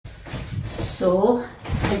So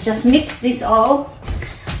I just mix this all.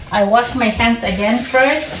 I wash my hands again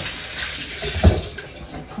first.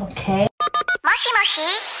 Okay.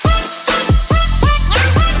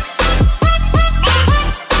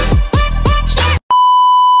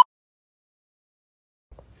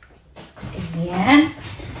 Again,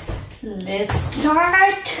 let's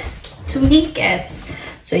start to make it.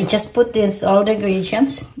 So you just put this all the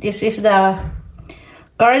ingredients. This is the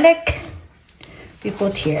garlic we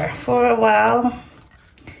put here for a while,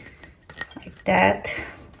 like that,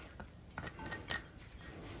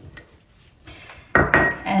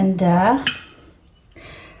 and the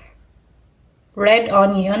red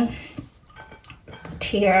onion put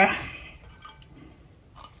here.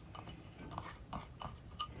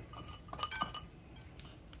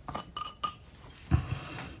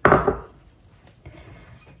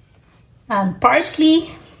 And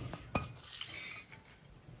parsley.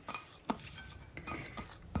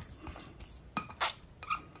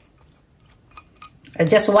 I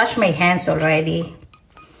just washed my hands already.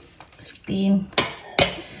 It's clean.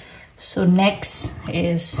 So next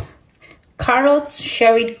is carrots,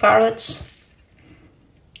 cherried carrots.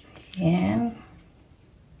 Yeah.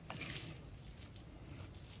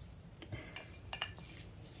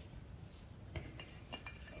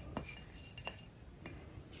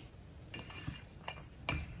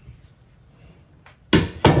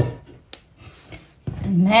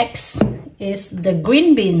 Next is the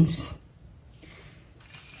green beans.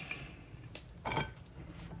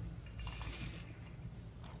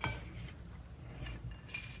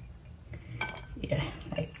 Yeah,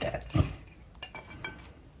 like that.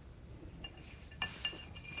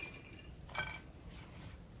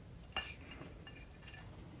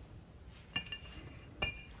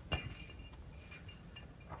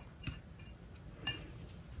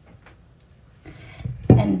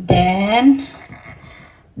 And then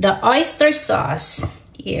the oyster sauce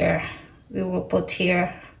here, we will put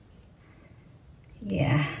here.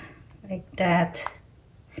 Yeah, like that.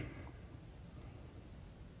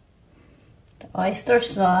 The oyster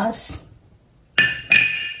sauce.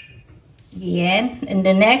 Again. And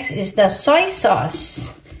the next is the soy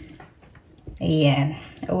sauce. Again.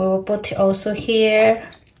 We will put also here.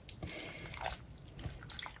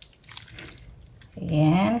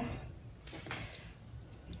 Again.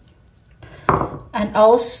 And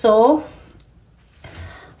also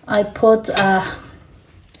I put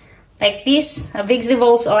like this, a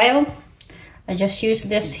vegetables oil. I just use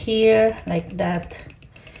this here like that.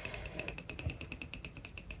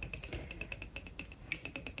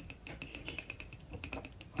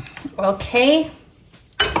 Okay.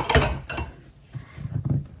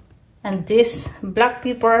 And this black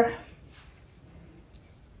pepper.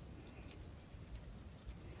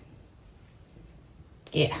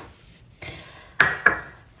 Yeah.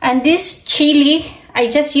 And this chili, I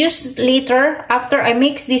just use later after I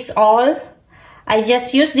mix this all. I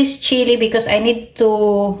just use this chili because I need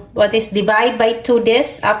to divide by 2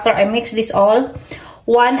 this after I mix this all.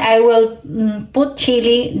 One I will put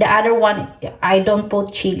chili, the other one I don't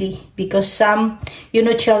put chili because some, you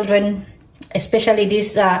know, children, especially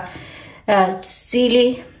this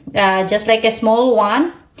chili, just like a small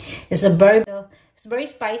one, it's very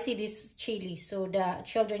spicy, this chili, so the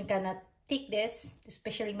children cannot take this,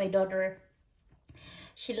 especially my daughter.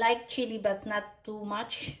 She likes chili but not too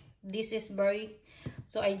much. This is very,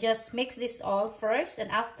 so I just mix this all first, and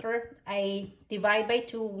after I divide by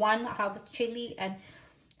 2, one have chili and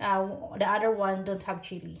the other one don't have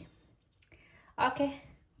chili. Okay,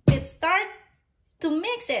 let's start to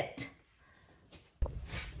mix it.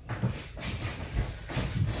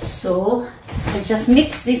 So I just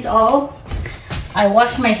mix this all. I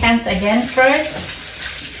wash my hands again first.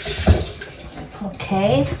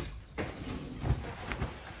 Okay.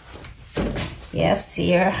 Yes,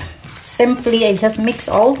 here. Simply, I just mix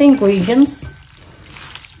all the ingredients.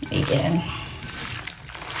 Again.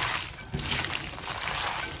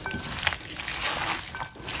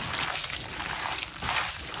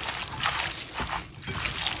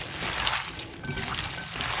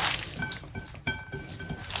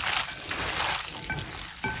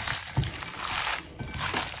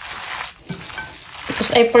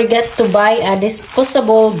 Because I forget to buy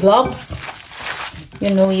disposable gloves. You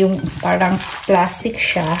know, yung parang plastic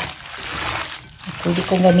siya. Pwede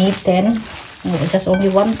kong gamitin. Just only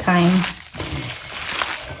one time.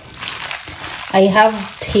 I have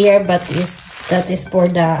here, but that is for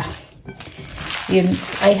the...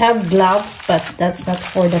 I have gloves, but that's not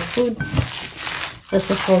for the food. This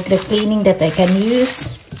is for the cleaning that I can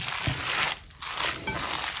use.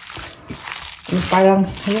 Yung parang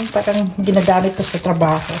ginagamit ko sa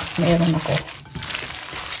trabaho. Meron ako.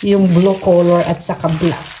 yung blue color at saka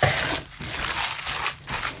black.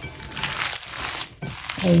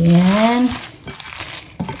 Ayan.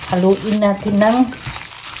 Haluin natin ng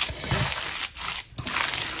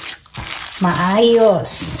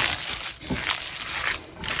maayos.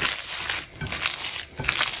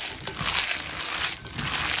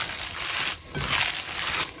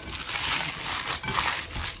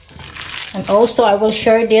 And also, I will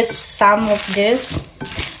share some of this.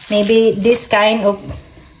 Maybe this kind of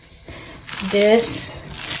this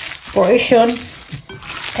portion,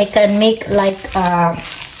 I can make like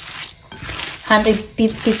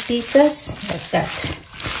 150 pieces, like that.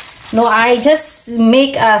 No, I just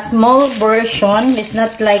make a small version. It's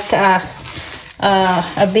not like a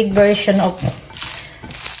big version of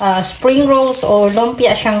spring rolls or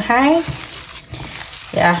lumpia Shanghai.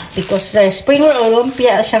 Yeah, because the spring roll or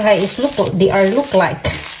lumpia Shanghai they look like.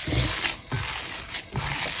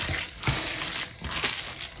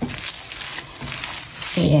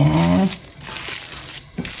 Yeah.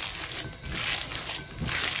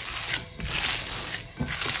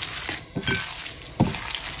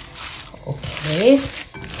 Okay.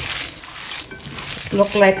 It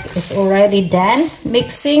look like it's already done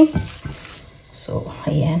mixing. So,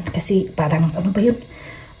 ayan. Kasi parang, ano ba yun?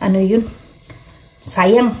 Ano yun?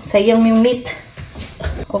 Sayang yung meat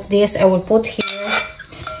of this. I will put here.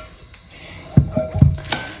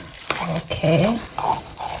 Okay.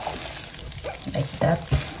 Like that.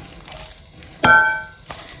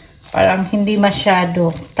 Parang hindi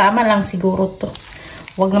masyado. Tama lang siguro to.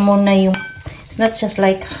 Wag na muna yung, it's not just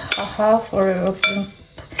like a half or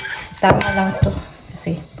tama lang to.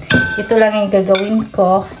 Kasi ito lang yung gagawin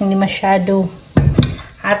ko. Hindi masyado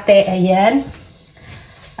ate. Ayan.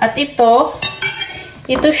 At ito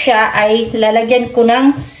siya ay lalagyan ko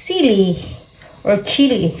ng sili or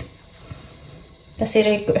chili.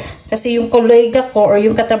 Kasi yung kolega ko or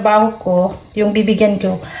yung katrabaho ko, yung bibigyan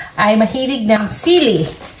ko, ay mahilig ng sili.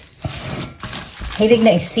 Mahilig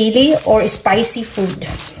ng sili or spicy food.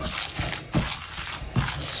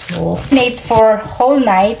 So, made for whole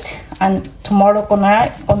night and tomorrow ko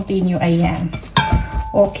na continue. Ayan.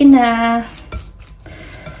 Okay na.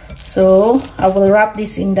 So, I will wrap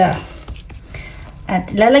this in the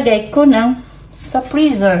at lalagay ko ng sa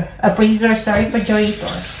freezer.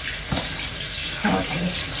 Refrigerator. Okay.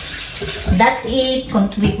 That's it.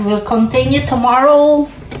 We will continue tomorrow.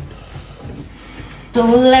 So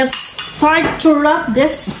let's start to wrap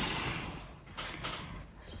this.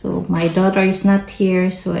 So my daughter is not here,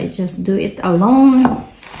 so I just do it alone.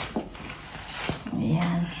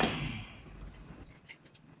 Ayan.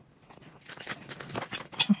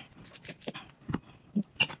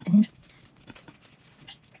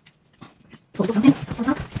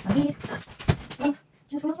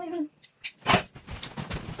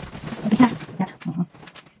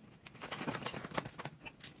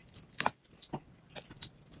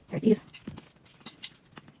 There it is.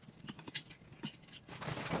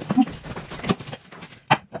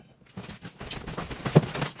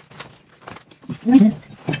 Nice.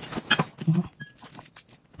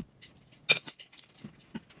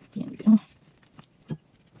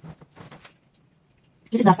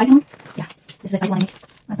 This is the spicy one? Yeah, this is the spicy one I made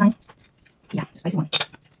last night. Yeah, the spicy one.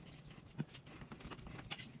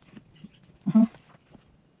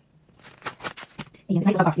 It's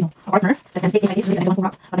nice to have a partner that can take things like this, and I don't pull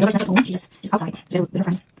up. But my daughter's not at home, she's outside. They're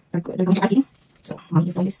fine. They're going to ice eating. So mommy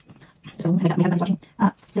is doing this. So my husband is watching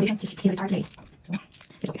television. He's retired today. So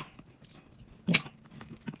it's okay. Yeah.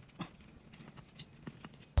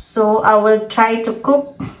 So I will try to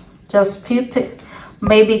cook just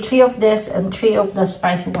maybe 3 of this and 3 of the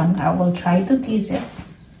spicy one. I will try to tease it.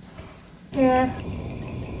 Yeah.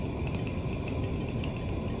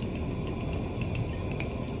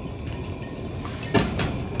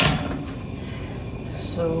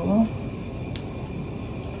 So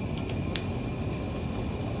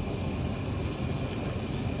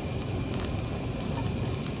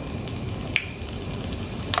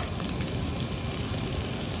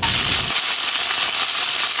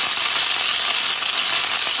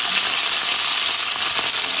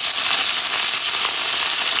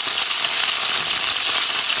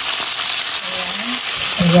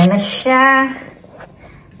ayan na siya.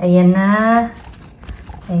 Ayan na.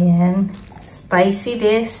 Ayan. Spicy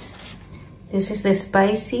this. This is the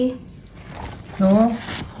spicy. No?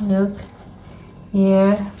 Look.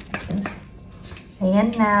 Here.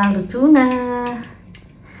 Ayan na. Luto na.